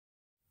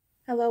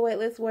Hello,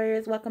 Weightless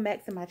Warriors. Welcome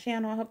back to my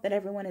channel. I hope that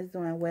everyone is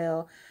doing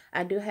well.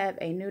 I do have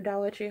a new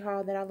Dollar Tree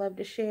haul that I love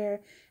to share.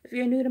 If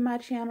you're new to my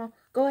channel,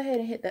 go ahead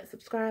and hit that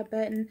subscribe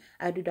button.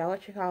 I do Dollar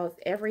Tree hauls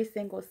every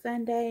single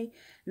Sunday,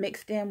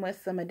 mixed in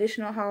with some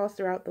additional hauls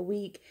throughout the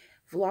week,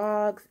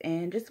 vlogs,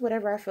 and just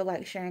whatever I feel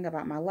like sharing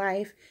about my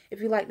life.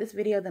 If you like this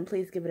video, then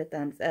please give it a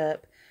thumbs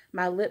up.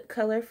 My lip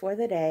color for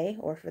the day,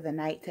 or for the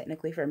night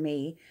technically for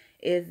me,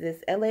 is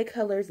this LA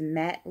Colors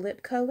matte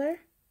lip color.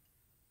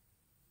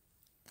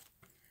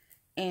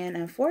 And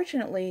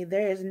unfortunately,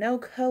 there is no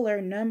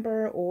color,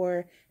 number,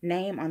 or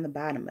name on the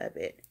bottom of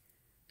it.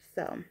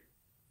 So,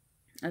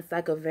 it's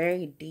like a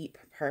very deep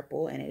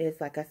purple, and it is,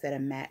 like I said, a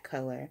matte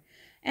color.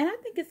 And I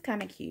think it's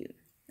kind of cute.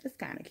 It's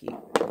kind of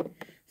cute.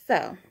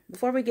 So,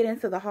 before we get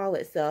into the haul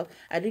itself,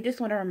 I do just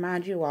want to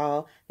remind you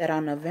all that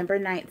on November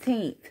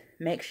 19th,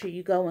 make sure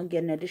you go and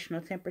get an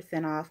additional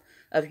 10% off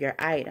of your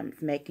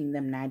items, making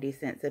them 90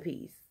 cents a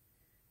piece.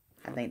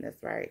 I think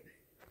that's right.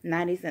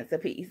 90 cents a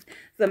piece.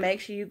 So make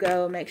sure you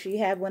go, make sure you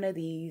have one of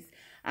these.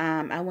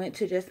 I went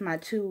to just my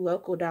two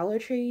local Dollar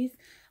Trees.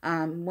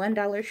 One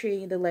Dollar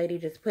Tree, the lady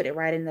just put it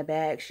right in the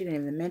bag. She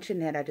didn't even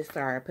mention it. I just saw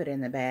her put it in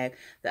the bag.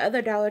 The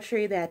other Dollar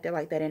Tree, they acted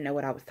like they didn't know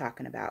what I was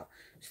talking about.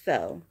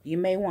 So you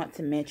may want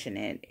to mention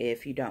it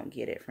if you don't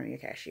get it from your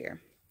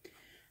cashier.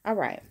 All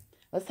right,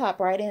 let's hop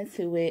right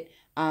into it.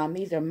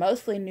 These are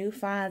mostly new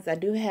finds. I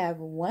do have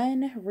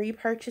one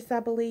repurchase,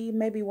 I believe,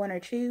 maybe one or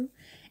two.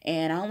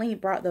 And I only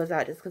brought those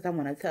out just because I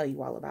want to tell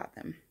you all about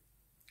them.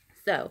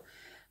 So,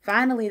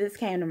 finally, this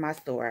came to my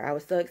store. I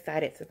was so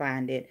excited to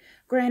find it.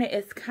 Granted,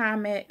 it's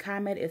Comet.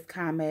 Comet is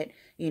Comet.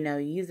 You know,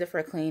 you use it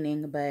for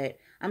cleaning. But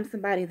I'm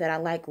somebody that I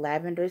like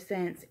lavender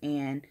scents.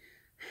 And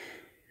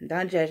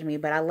don't judge me,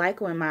 but I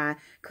like when my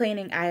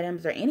cleaning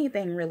items or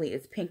anything really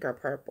is pink or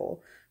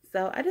purple.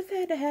 So I just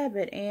had to have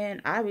it,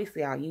 and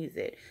obviously I'll use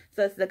it.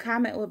 So it's the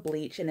Comet with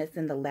bleach, and it's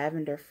in the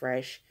Lavender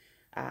Fresh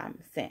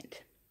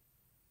scent.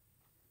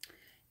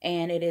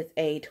 And it is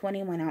a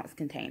 21-ounce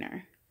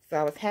container. So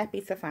I was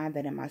happy to find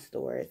that in my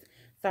stores.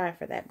 Sorry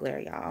for that glare,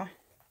 y'all.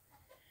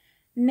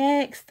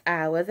 Next,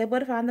 I was able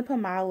to find the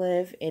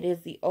Palmolive. It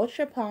is the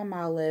Ultra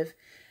Palmolive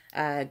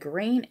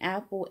green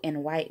apple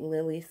and white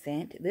lily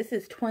scent. This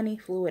is 20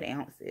 fluid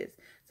ounces.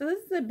 So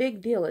this is a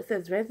big deal. It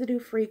says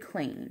residue-free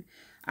clean.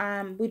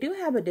 We do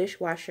have a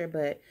dishwasher,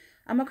 but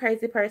I'm a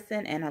crazy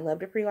person and I love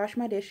to pre-wash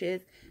my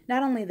dishes.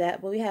 Not only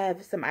that, but we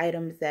have some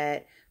items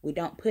that we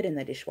don't put in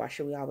the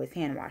dishwasher. We always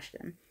hand wash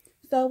them.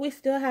 So we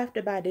still have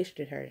to buy dish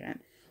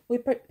detergent. We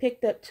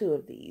picked up two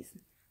of these.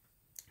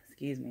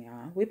 Excuse me,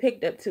 y'all. We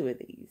picked up two of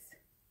these.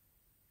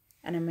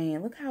 And I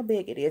mean, look how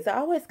big it is. I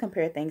always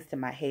compare things to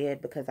my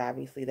head because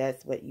obviously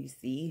that's what you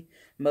see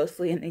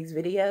mostly in these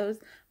videos.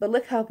 But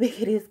look how big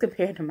it is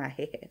compared to my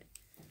head.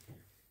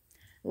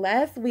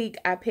 Last week,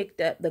 I picked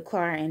up the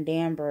Clar and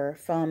Danber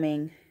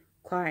foaming,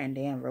 Clar and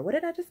Danver. What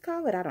did I just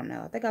call it? I don't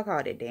know. I think I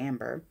called it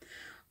Danber.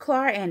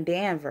 Clar and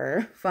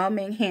Danver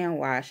foaming hand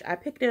wash. I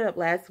picked it up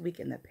last week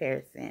in the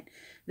pear scent.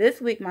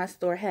 This week, my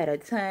store had a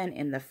ton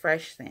in the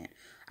fresh scent.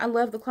 I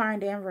love the Clar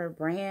and Danver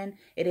brand.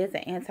 It is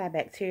an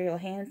antibacterial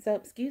hand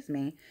soap, excuse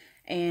me.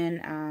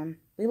 And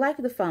we like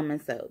the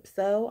foaming soap,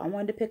 so I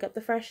wanted to pick up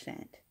the fresh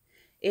scent.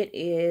 It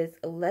is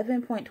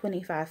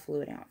 11.25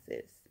 fluid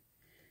ounces.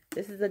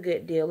 This is a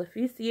good deal. If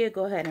you see it,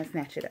 go ahead and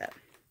snatch it up.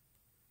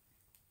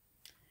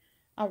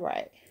 All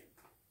right.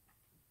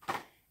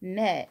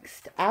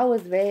 Next, I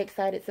was very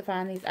excited to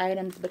find these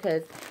items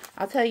because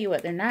I'll tell you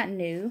what, they're not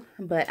new,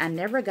 but I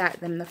never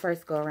got them the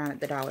first go around at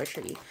the Dollar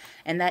Tree.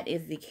 And that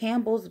is the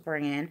Campbell's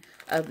brand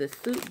of the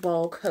Soup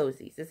Bowl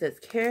Cozies. It says,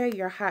 carry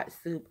your hot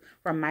soup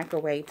from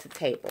microwave to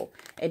table.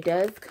 It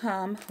does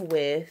come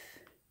with,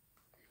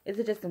 is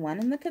it just one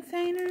in the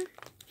container?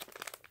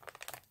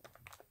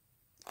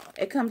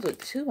 It comes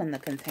with two in the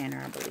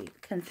container, I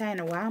believe.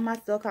 Container. Why am I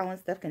still calling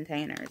stuff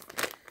containers?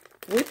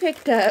 We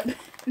picked up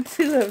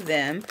two of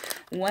them.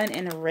 One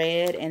in a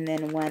red and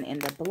then one in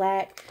the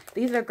black.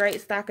 These are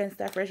great stocking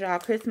stuffers, y'all.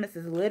 Christmas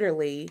is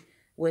literally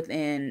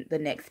within the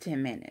next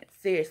 10 minutes.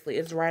 Seriously,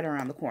 it's right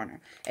around the corner.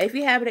 If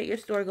you have it at your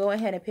store, go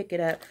ahead and pick it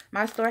up.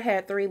 My store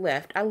had 3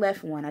 left. I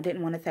left one. I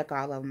didn't want to take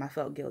all of them. I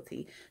felt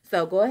guilty.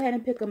 So go ahead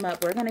and pick them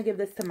up. We're going to give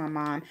this to my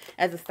mom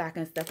as a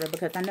stocking stuffer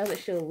because I know that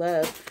she'll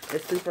love the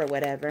soup or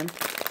whatever.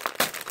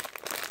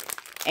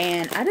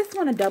 And I just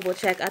want to double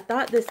check. I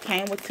thought this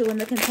came with 2 in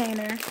the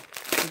container,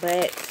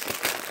 but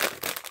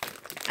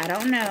I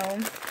don't know.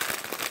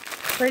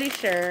 Pretty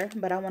sure,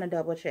 but I want to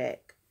double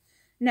check.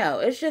 No,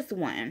 it's just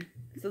 1.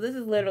 So this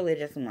is literally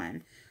just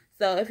 1.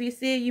 So if you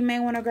see it, you may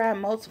want to grab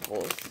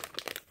multiples.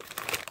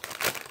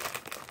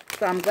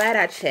 So I'm glad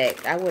I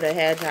checked. I would have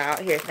had y'all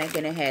out here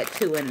thinking it had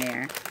 2 in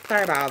there.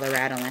 Sorry about all the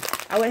rattling.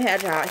 I would have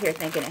had y'all out here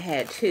thinking it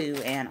had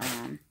 2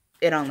 and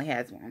it only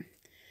has 1.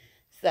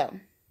 So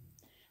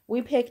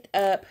we picked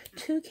up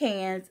 2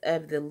 cans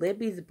of the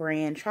Libby's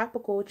brand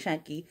Tropical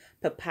Chunky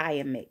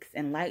Papaya Mix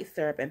and light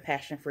syrup and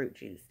passion fruit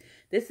juice.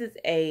 This is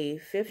a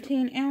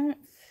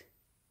 15-ounce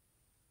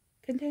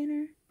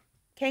container?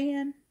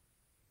 Can?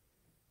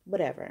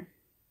 Whatever.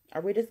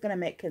 Are we just going to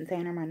make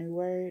container my new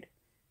word?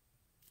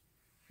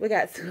 We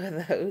got 2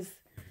 of those.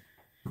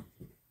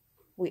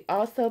 We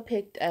also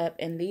picked up,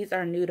 and these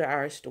are new to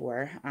our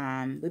store,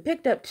 we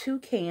picked up 2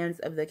 cans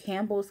of the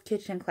Campbell's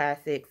Kitchen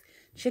Classics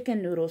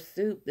chicken noodle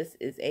soup. This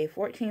is a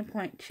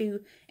 14.2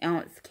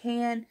 ounce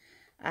can.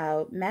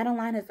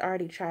 Madeline has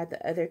already tried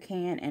the other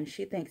can, and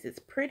she thinks it's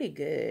pretty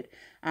good.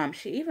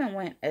 She even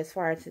went as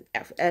far as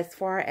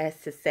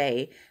to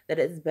say that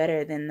it's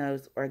better than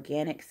those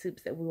organic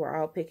soups that we were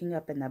all picking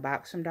up in the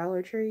box from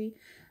Dollar Tree.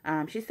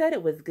 She said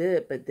it was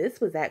good, but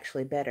this was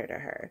actually better to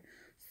her.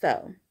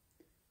 So,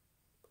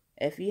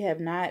 if you have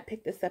not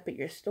picked this up at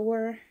your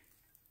store,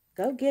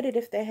 go get it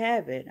if they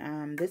have it.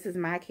 This is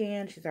my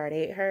can. She's already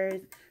ate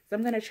hers, so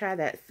I'm going to try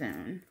that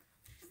soon.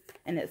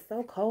 And it's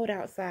so cold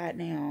outside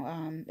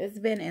now. It's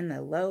been in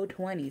the low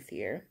 20s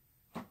here.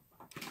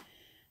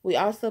 We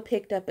also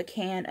picked up a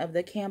can of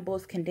the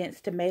Campbell's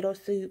condensed tomato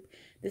soup.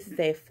 This is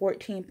a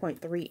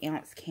 14.3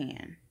 ounce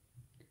can.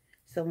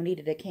 So we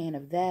needed a can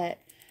of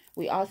that.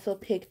 We also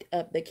picked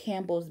up the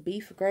Campbell's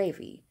beef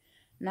gravy.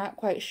 Not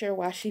quite sure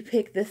why she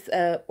picked this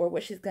up or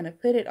what she's going to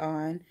put it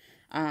on.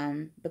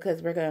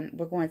 Because we're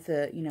going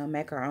to, you know,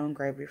 make our own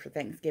gravy for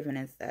Thanksgiving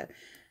and stuff.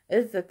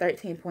 This is a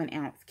 13.8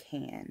 ounce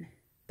can.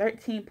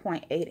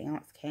 13.8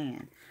 ounce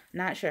can.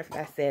 Not sure if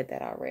I said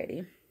that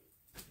already.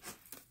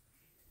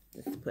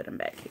 Just put them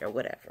back here,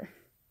 whatever.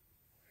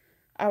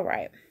 All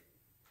right.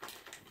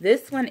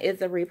 This one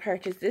is a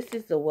repurchase. This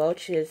is the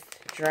Welch's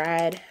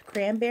dried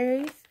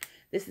cranberries.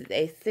 This is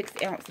a 6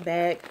 ounce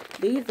bag.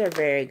 These are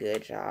very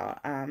good, y'all.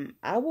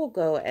 I will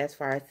go as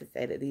far as to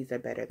say that these are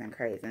better than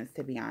craisins,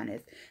 to be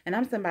honest. And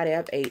I'm somebody,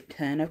 I've ate a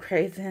ton of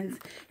craisins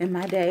in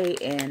my day,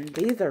 and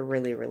these are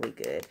really, really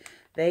good.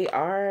 They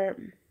are,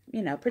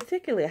 you know,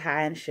 particularly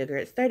high in sugar.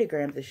 It's 30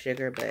 grams of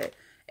sugar, but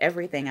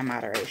everything in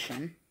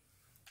moderation.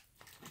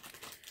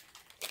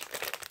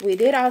 We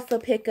did also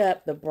pick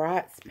up the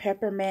Brats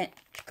Peppermint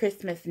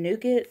Christmas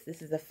Nougats.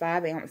 This is a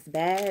 5 ounce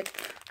bag.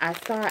 I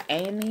saw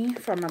Amy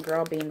from A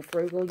Girl Being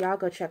Frugal. Y'all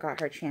go check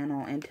out her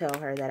channel and tell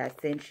her that I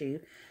sent you.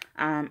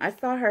 I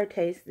saw her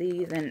taste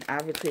these, and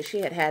obviously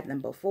she had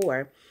them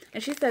before,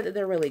 and she said that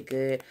they're really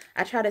good.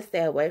 I try to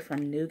stay away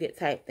from nougat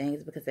type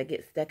things because they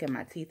get stuck in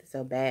my teeth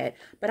so bad,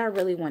 but I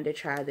really wanted to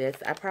try this.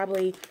 I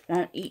probably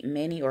won't eat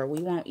many, or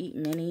we won't eat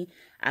many.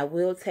 I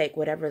will take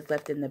whatever's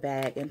left in the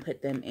bag and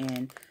put them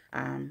in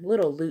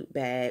little loot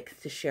bags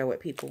to share with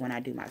people when I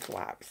do my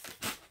swaps.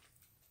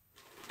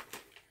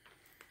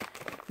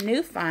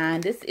 New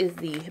find, this is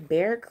the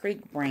Bear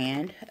Creek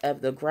brand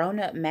of the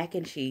grown-up mac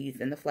and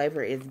cheese, and the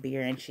flavor is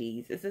beer and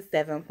cheese. It's a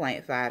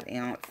 7.5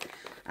 ounce,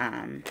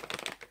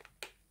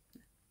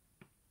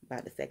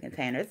 about the second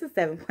container. It's a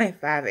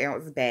 7.5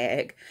 ounce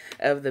bag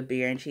of the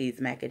beer and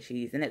cheese mac and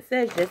cheese, and it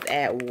says just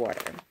add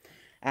water.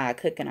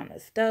 Cooking on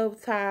the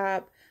stove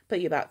top, put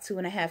you about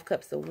 2.5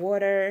 cups of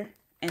water,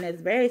 and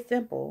it's very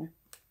simple.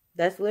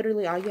 That's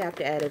literally all you have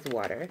to add is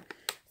water.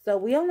 So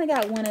we only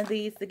got one of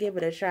these to give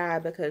it a try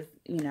because,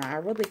 you know, I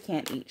really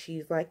can't eat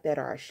cheese like that,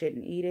 or I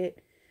shouldn't eat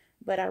it.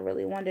 But I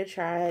really wanted to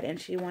try it, and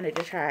she wanted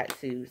to try it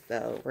too,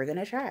 so we're going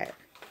to try it.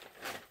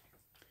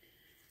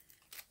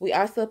 We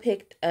also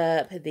picked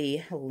up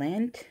the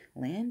Lindt,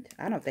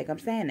 I don't think I'm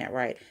saying that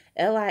right,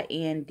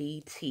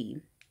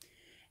 Lindt.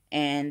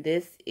 And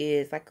this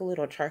is like a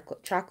little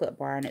chocolate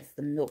bar, and it's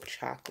the milk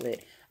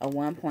chocolate, a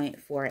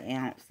 1.4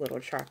 ounce little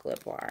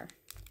chocolate bar.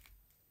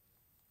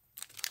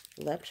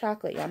 Love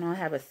chocolate. Y'all know I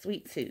have a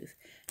sweet tooth.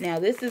 Now,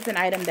 this is an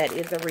item that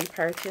is a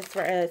repurchase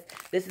for us.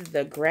 This is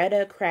the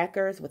Greta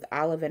crackers with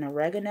olive and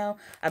oregano.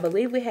 I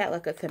believe we had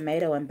like a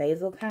tomato and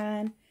basil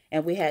kind,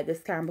 and we had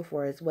this kind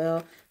before as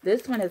well.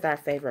 This one is our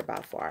favorite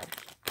by far.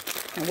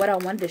 And what I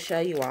wanted to show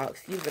you all,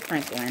 excuse the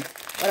crinkling,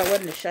 what I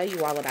wanted to show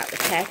you all about the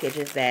package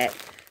is that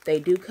they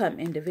do come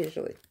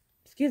individually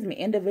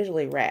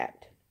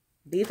wrapped.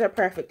 These are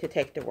perfect to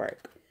take to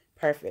work.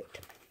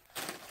 Perfect.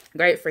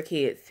 Great for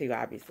kids too,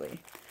 obviously.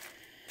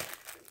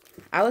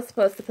 I was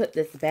supposed to put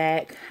this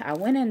back. I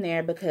went in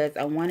there because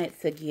I wanted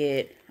to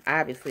get,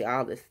 obviously,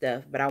 all this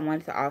stuff, but I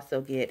wanted to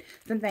also get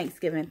some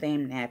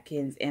Thanksgiving-themed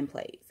napkins and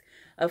plates.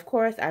 Of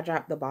course, I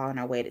dropped the ball and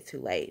I waited too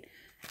late.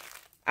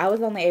 I was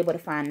only able to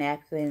find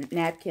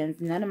napkins.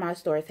 None of my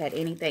stores had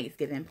any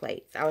Thanksgiving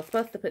plates. I was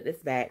supposed to put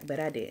this back, but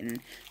I didn't.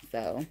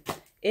 So,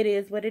 it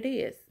is what it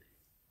is.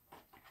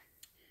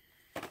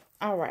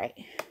 All right.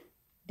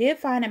 Did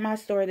find at my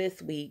store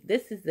this week.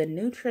 This is the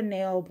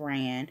Nutrinel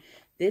brand.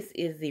 This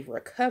is the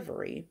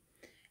Recovery,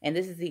 and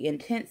this is the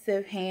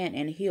intensive hand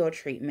and heel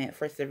treatment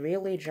for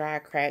severely dry,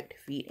 cracked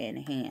feet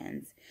and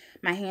hands.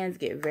 My hands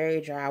get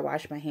very dry. I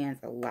wash my hands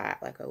a lot,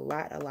 like a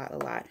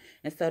lot,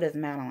 and so does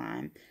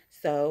Madeline.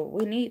 So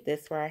we need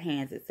this for our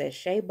hands. It says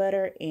shea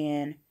butter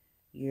and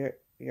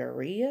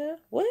urea.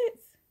 What?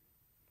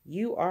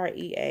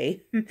 urea.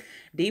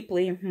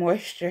 Deeply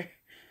moisturized.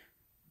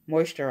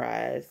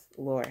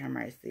 Lord have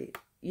mercy.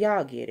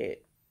 Y'all get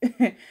it.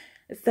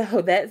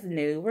 So that's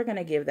new. We're going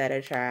to give that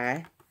a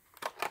try.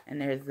 And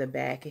there's the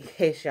back in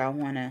case y'all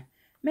want to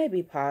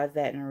maybe pause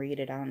that and read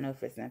it. I don't know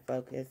if it's in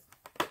focus.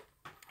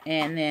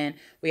 And then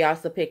we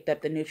also picked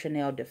up the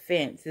Nutrinail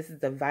Defense. This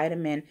is a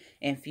vitamin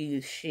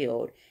infused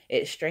shield.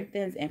 It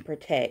strengthens and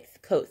protects,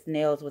 coats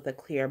nails with a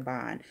clear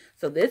bond.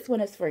 So this one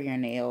is for your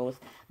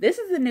nails. This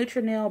is a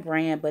Nutrinail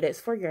brand, but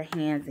it's for your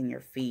hands and your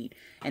feet.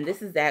 And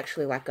this is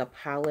actually like a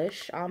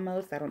polish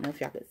almost. I don't know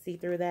if y'all could see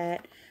through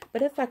that,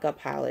 but it's like a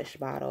polish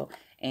bottle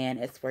and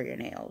it's for your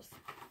nails.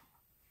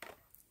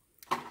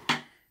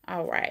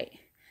 All right.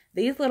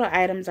 These little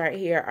items right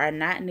here are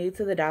not new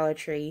to the Dollar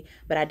Tree,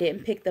 but I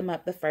didn't pick them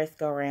up the first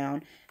go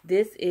around.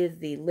 This is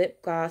the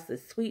lip gloss, the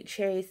sweet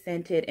cherry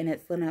scented, and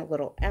it's in a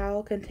little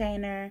owl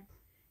container.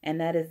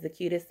 And that is the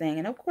cutest thing.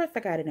 And of course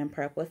I got it in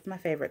purple. It's my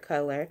favorite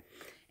color.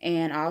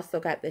 And I also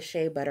got the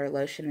shea butter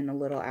lotion in the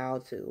little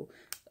owl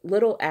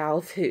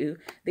too.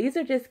 These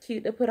are just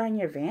cute to put on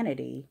your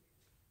vanity.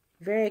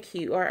 Very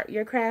cute. Or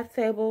your craft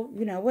table,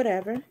 you know,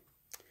 whatever.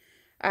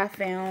 I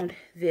found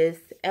this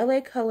LA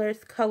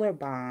Colors Color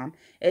Balm.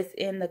 It's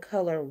in the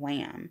color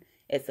Wham.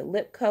 It's a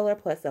lip color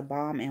plus a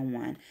balm in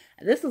one.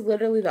 This is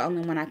literally the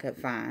only one I could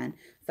find.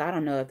 So I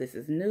don't know if this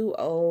is new,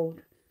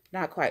 old,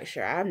 not quite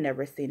sure. I've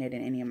never seen it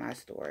in any of my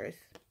stores.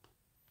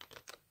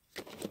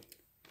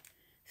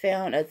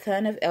 Found a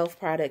ton of e.l.f.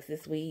 products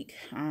this week.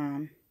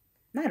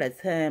 Not a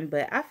ton,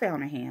 but I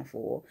found a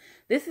handful.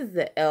 This is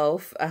the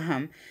e.l.f.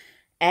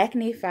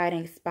 Acne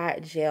Fighting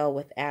Spot Gel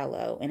with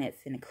Aloe, and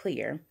it's in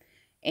clear.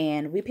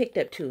 And we picked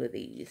up 2 of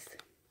these.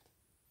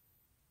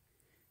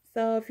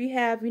 So if you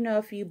have, you know,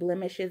 a few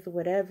blemishes or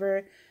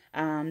whatever,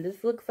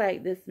 this looks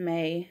like this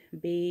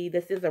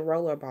is a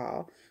roller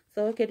ball.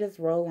 So it could just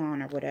roll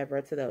on or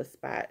whatever to those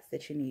spots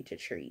that you need to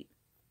treat.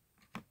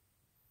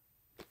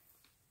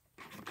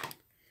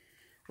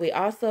 We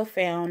also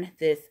found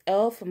this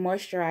e.l.f.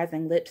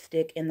 moisturizing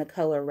lipstick in the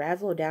color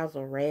Razzle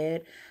Dazzle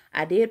Red.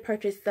 I did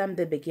purchase some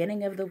the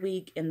beginning of the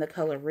week in the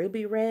color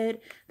Ruby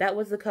Red. That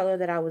was the color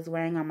that I was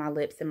wearing on my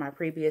lips in my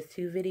previous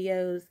 2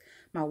 videos,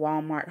 my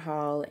Walmart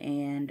haul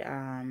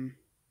and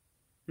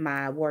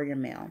my Warrior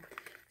Mail.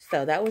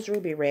 So that was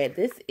Ruby Red.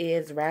 This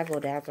is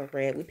Razzle Dazzle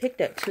Red. We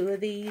picked up 2 of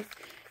these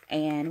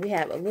and we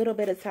have a little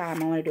bit of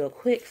time. I want to do a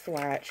quick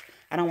swatch.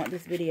 I don't want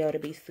this video to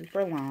be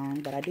super long,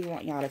 but I do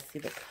want y'all to see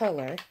the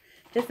color,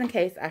 just in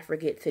case I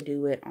forget to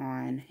do it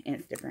on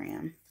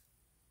Instagram.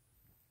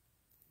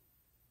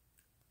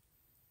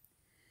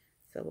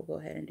 So we'll go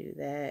ahead and do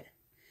that.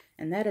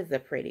 And that is a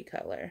pretty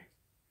color.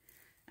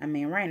 I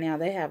mean, right now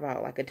they have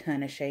like a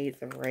ton of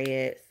shades of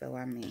red. So,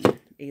 I mean,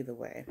 either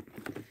way.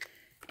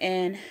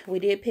 And we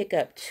did pick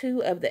up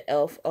 2 of the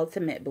e.l.f.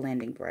 Ultimate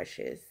Blending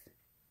Brushes.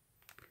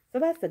 So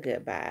that's a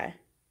good buy.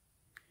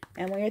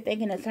 And when you're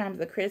thinking in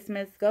terms of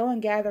Christmas, go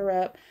and gather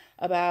up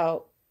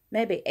about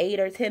maybe $8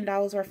 or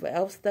 $10 worth of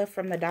e.l.f. stuff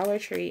from the Dollar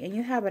Tree, and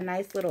you have a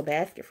nice little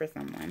basket for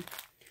someone.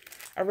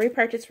 A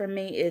repurchase for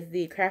me is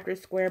the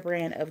Crafter's Square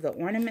brand of the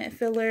ornament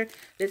filler.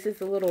 This is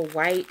the little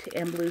white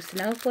and blue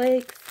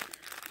snowflakes.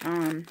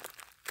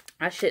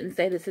 I shouldn't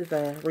say this is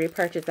a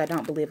repurchase. I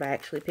don't believe I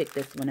actually picked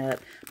this one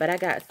up, but I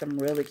got some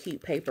really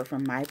cute paper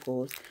from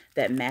Michaels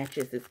that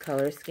matches this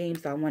color scheme,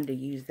 so I wanted to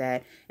use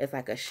that as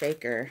like a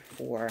shaker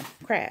for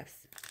crafts.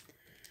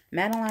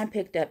 Madeline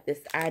picked up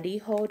this ID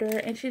holder,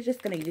 and she's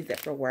just going to use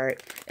it for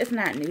work. It's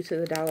not new to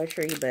the Dollar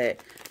Tree, but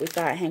we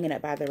saw it hanging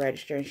up by the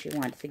register, and she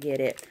wants to get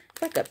it.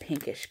 It's like a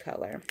pinkish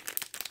color.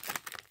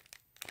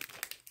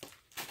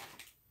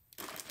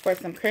 For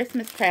some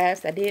Christmas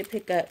crafts, I did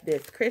pick up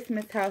this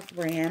Christmas House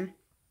brand.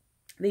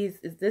 This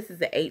is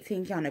the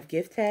 18 count of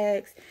gift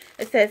tags.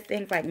 It says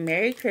things like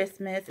Merry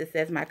Christmas. It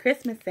says my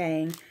Christmas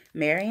saying,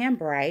 Merry and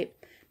Bright,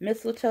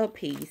 Mistletoe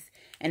Peace,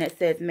 and it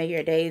says may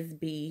your days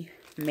be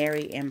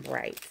merry and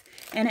bright.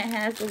 And it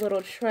has a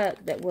little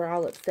truck that we're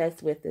all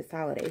obsessed with this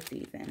holiday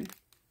season.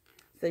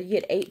 So you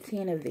get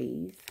 18 of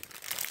these,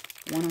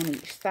 1 on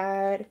each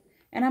side,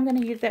 and I'm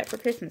going to use that for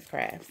Christmas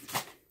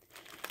crafts.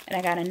 And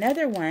I got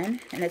another one,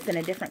 and it's in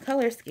a different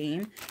color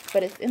scheme,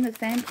 but it's in the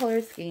same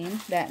color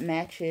scheme that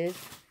matches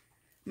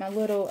my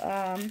little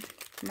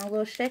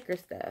shaker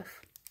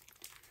stuff.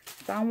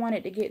 So I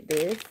wanted to get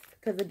this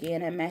because,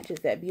 again, it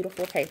matches that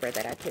beautiful paper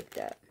that I picked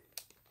up.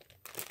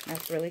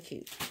 That's really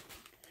cute.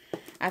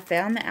 I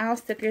found the owl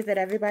stickers that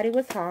everybody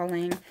was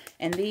hauling,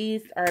 and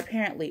these are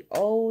apparently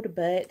old,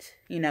 but,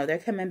 you know, they're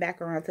coming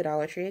back around to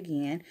Dollar Tree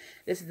again.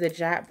 This is the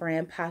Jot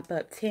brand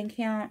pop-up 10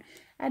 count.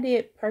 I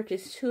did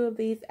purchase 2 of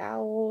these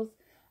owls.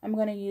 I'm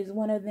going to use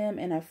one of them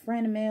in a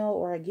friend mail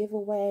or a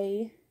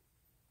giveaway.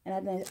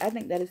 And I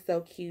think that is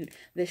so cute.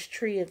 This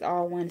tree is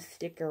all one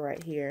sticker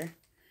right here.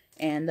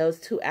 And those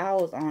 2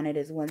 owls on it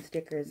is one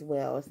sticker as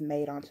well. It's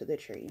made onto the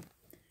tree.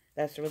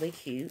 That's really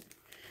cute.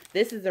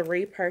 This is a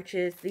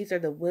repurchase. These are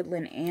the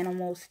Woodland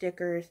Animal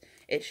stickers.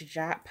 It's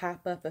Jot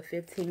pop-up a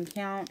 15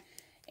 count.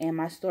 And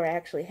my store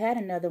actually had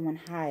another one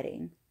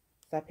hiding.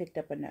 So I picked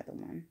up another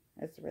one.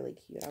 That's really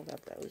cute. I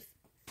love those.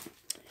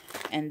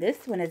 And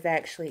this one is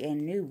actually a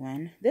new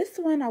one. This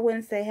one I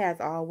wouldn't say has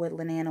all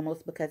woodland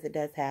animals because it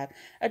does have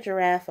a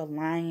giraffe, a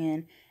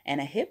lion, and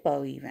a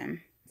hippo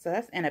even. So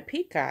that's, and a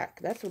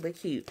peacock. That's really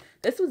cute.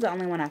 This was the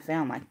only one I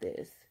found like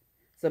this.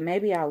 So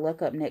maybe I'll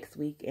look up next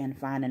week and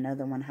find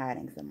another one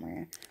hiding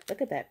somewhere.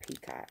 Look at that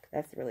peacock.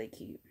 That's really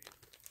cute.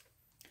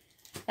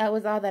 That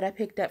was all that I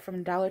picked up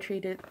from Dollar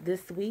Tree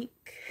this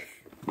week.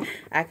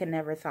 I can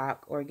never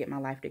talk or get my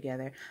life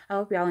together. I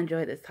hope y'all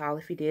enjoyed this haul.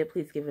 If you did,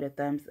 please give it a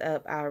thumbs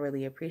up. I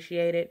really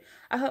appreciate it.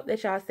 I hope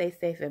that y'all stay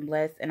safe and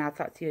blessed, and I'll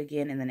talk to you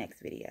again in the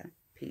next video.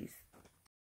 Peace.